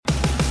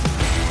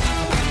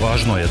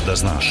Važno je da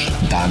znaš.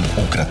 Dan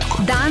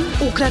ukratko. Dan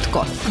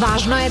ukratko.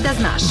 Važno je da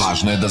znaš.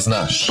 Važno je da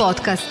znaš.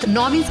 Podcast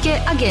novinske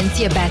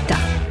agencije Beta.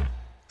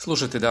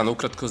 Slušajte Dan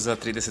ukratko za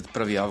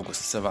 31.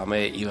 avgust. Sa vama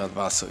je Ivan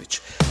Vasović.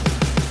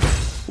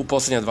 U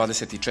poslednja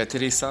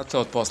 24 sata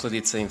od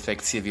posledica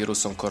infekcije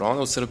virusom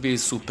korona u Srbiji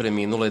su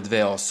preminule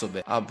 2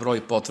 osobe, a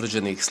broj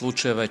potvrđenih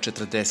slučajeva je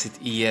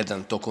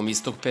 41. Tokom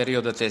istog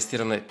perioda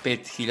testirano je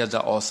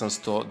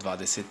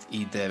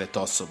 5829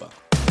 osoba.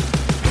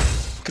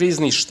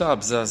 Krizni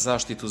štab za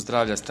zaštitu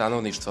zdravlja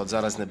stanovništva od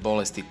zarazne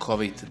bolesti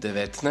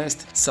COVID-19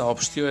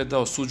 saopštio je da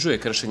osuđuje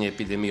kršenje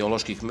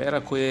epidemioloških mera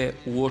koje je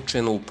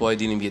uočeno u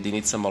pojedinim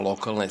jedinicama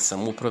lokalne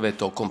samouprave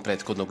tokom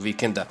prethodnog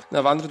vikenda. Na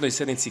vanrednoj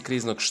sednici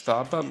kriznog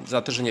štaba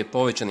zatražen je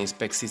povećan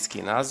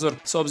inspekcijski nadzor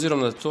s obzirom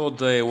na to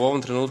da je u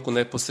ovom trenutku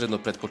neposredno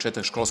pred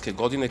početak školske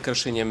godine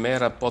kršenje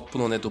mera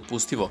potpuno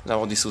nedopustivo,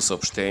 navodi se u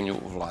saopštenju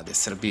Vlade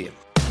Srbije.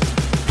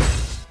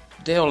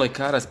 Deo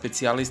lekara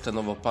specijalista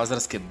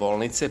Novopazarske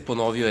bolnice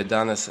ponovio je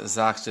danas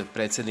zahtev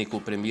predsedniku,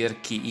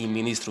 premijerki i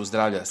ministru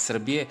zdravlja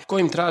Srbije,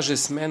 kojim traže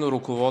smenu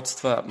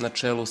rukovodstva na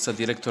čelu sa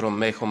direktorom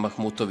Mehom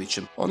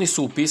Mahmutovićem. Oni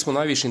su u pismu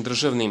najvišim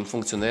državnim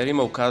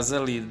funkcionerima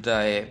ukazali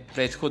da je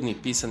prethodni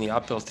pisani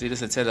apel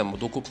 37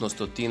 od ukupno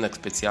 100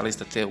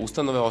 specijalista te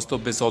ustanove ostao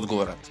bez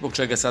odgovora, zbog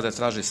čega sada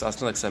traže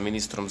sastanak sa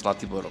ministrom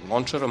Zlatiborom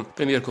Lončarom,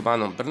 premijerkom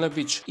Anom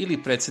Brnabić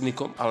ili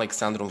predsednikom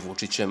Aleksandrom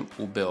Vučićem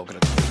u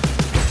Beogradu.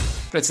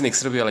 Predsednik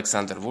Srbije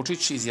Aleksandar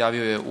Vučić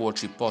izjavio je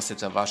uoči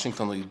poseta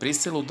Vašingtonu i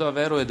Briselu da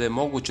veruje da je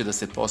moguće da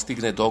se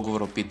postigne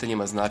dogovor o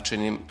pitanjima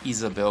značajnim i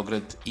za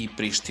Beograd i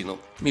Prištinu.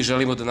 Mi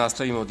želimo da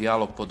nastavimo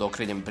dijalog pod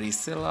okriljem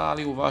Brisela,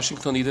 ali u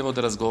Vašington idemo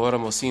da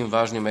razgovaramo o svim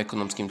važnim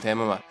ekonomskim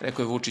temama,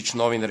 rekao je Vučić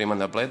novinarima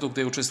na Bledu,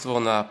 gde je učestvovao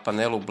na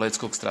panelu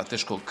Bledskog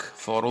strateškog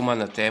foruma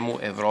na temu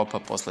Evropa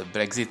posle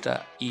Brexita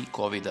i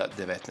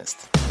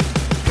COVID-19.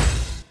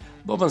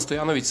 Boban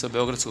Stojanović sa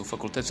Beogradskog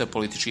fakulteta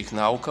političkih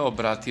nauka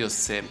obratio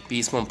se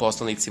pismom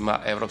poslanicima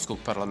Evropskog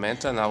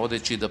parlamenta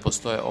navodeći da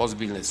postoje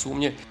ozbiljne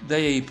sumnje da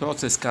je i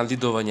proces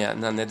kandidovanja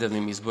na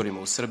nedavnim izborima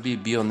u Srbiji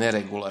bio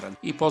neregularan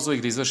i pozvao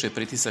ih da izvrše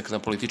pritisak na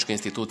političke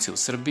institucije u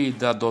Srbiji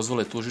da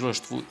dozvole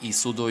tužilaštvu i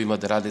sudovima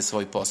da rade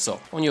svoj posao.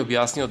 On je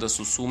objasnio da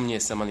su sumnje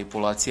sa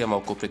manipulacijama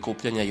oko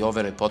prikupljanja i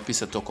overe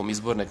potpisa tokom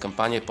izborne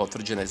kampanje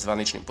potvrđene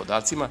zvaničnim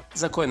podacima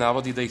za koje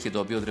navodi da ih je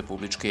dobio od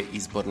Republičke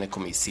izborne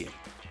komisije.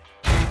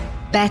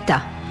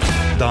 Beta.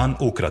 Dan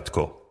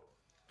ukratko.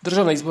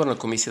 Državna izborna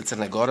komisija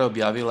Crne Gore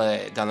objavila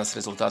je danas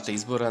rezultate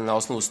izbora na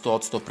osnovu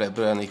 100%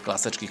 prebrojanih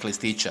glasačkih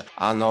listića,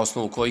 a na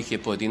osnovu kojih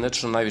je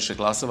pojedinačno najviše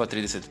glasova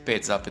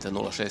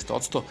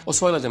 35,06%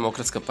 osvojila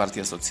Demokratska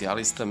partija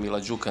socijalista Mila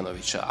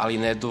Đukanovića, ali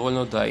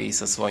nedovoljno da i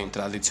sa svojim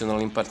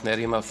tradicionalnim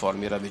partnerima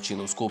formira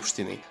većinu u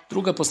Skupštini.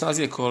 Druga po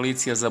snazi je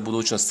koalicija za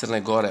budućnost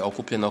Crne Gore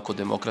okupljena oko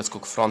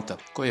Demokratskog fronta,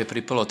 koje je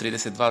pripalo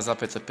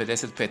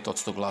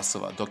 32,55%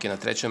 glasova, dok je na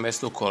trećem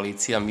mestu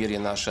koalicija Mir je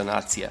naša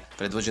nacija,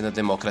 predvođena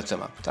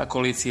demokratama. Ta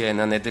koalicija je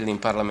na nedeljnim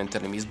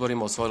parlamentarnim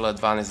izborima osvojila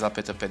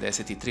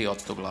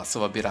 12,53%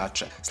 glasova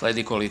birača.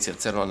 Sledi koalicija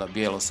Crno na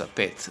bijelo sa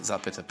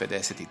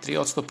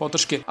 5,53%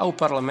 podrške, a u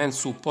parlament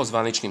su po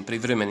zvaničnim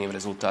privremenim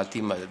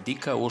rezultatima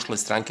DIK-a ušle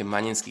stranke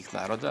manjinskih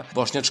naroda,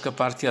 Bošnjačka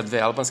partija,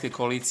 2 albanske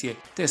koalicije,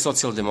 te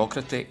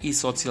socijaldemokrate i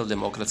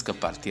Socijaldemokratska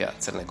partija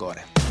Crne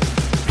Gore.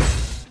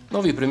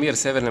 Novi premijer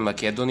Severne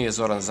Makedonije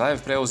Zoran Zaev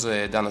preuzeo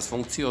je danas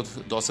funkciju od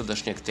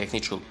dosadašnjeg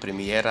tehničkog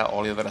premijera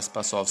Olivera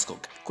Spasovskog,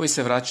 koji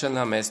se vraća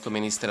na mesto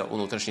ministra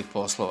unutrašnjih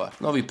poslova.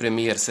 Novi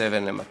premijer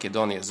Severne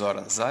Makedonije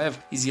Zoran Zaev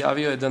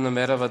izjavio je da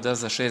namerava da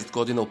za 6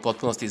 godina u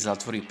potpunosti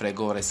zatvori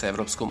pregovore sa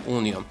Evropskom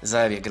unijom.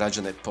 Zaev je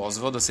građane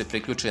pozvao da se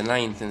priključe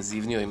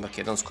najintenzivnijoj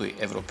makedonskoj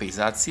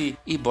evropeizaciji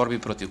i borbi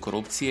protiv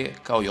korupcije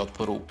kao i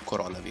otporu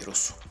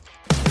koronavirusu.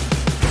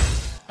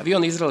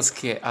 Avion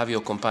izraelske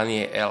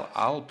aviokompanije El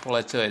Al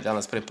poleteo je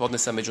danas prepodne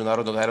sa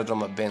međunarodnog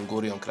aerodroma Ben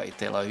Gurion kraj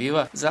Tel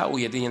Aviva za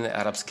Ujedinjene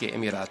Arapske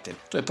Emirate.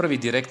 To je prvi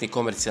direktni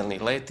komercijalni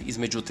let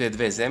između te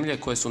dve zemlje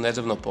koje su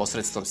nedavno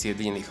posredstvom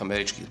Sjedinjenih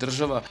Američkih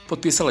Država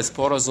potpisale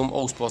sporazum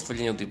o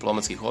uspostavljanju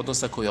diplomatskih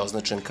odnosa koji je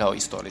označen kao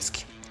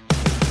istorijski.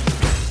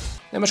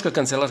 Nemačka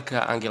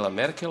kancelarka Angela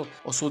Merkel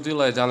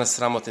osudila je danas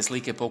sramotne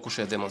slike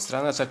pokušaja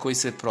demonstranata koji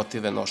se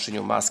protive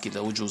nošenju maski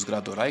da uđu u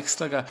zgradu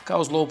Reichstaga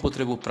kao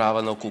zloupotrebu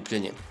prava na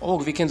okupljanje.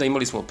 Ovog vikenda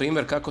imali smo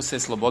primer kako se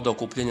sloboda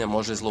okupljanja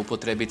može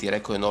zloupotrebiti,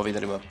 rekao je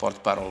novinarima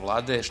portparol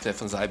vlade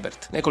Stefan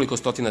Seibert. Nekoliko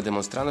stotina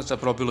demonstranata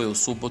probilo je u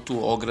subotu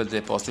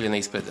ograde postavljene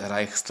ispred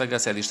Reichstaga,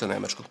 sedišta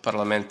nemačkog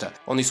parlamenta.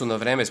 Oni su na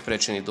vreme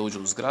sprečeni da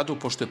uđu u zgradu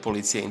pošto je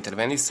policija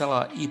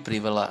intervenisala i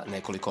privela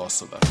nekoliko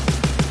osoba.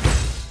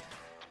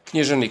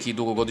 Književnik i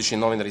dugogodišnji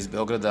novinar iz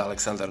Beograda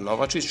Aleksandar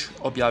Novačić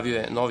objavio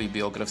je novi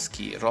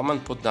biografski roman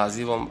pod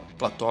nazivom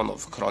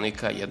Platonov,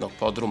 kronika jednog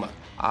podruma,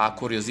 a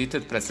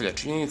kuriozitet predstavlja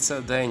činjenica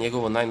da je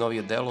njegovo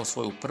najnovije delo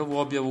svoju prvu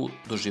objavu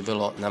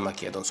doživelo na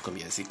makedonskom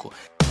jeziku.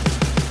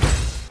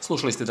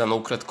 Slušali ste Dan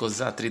ukratko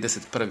za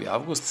 31.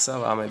 avgust, sa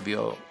vama je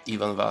bio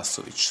Ivan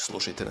Vasović.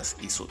 Slušajte nas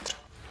i sutra.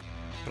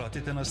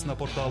 Pratite nas na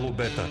portalu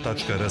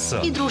beta.rs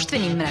i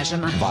društvenim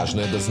mrežama.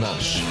 Važno je da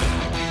znaš.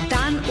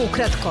 Dan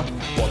ukratko.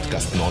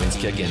 Podcast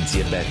novinske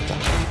agencije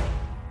Beta.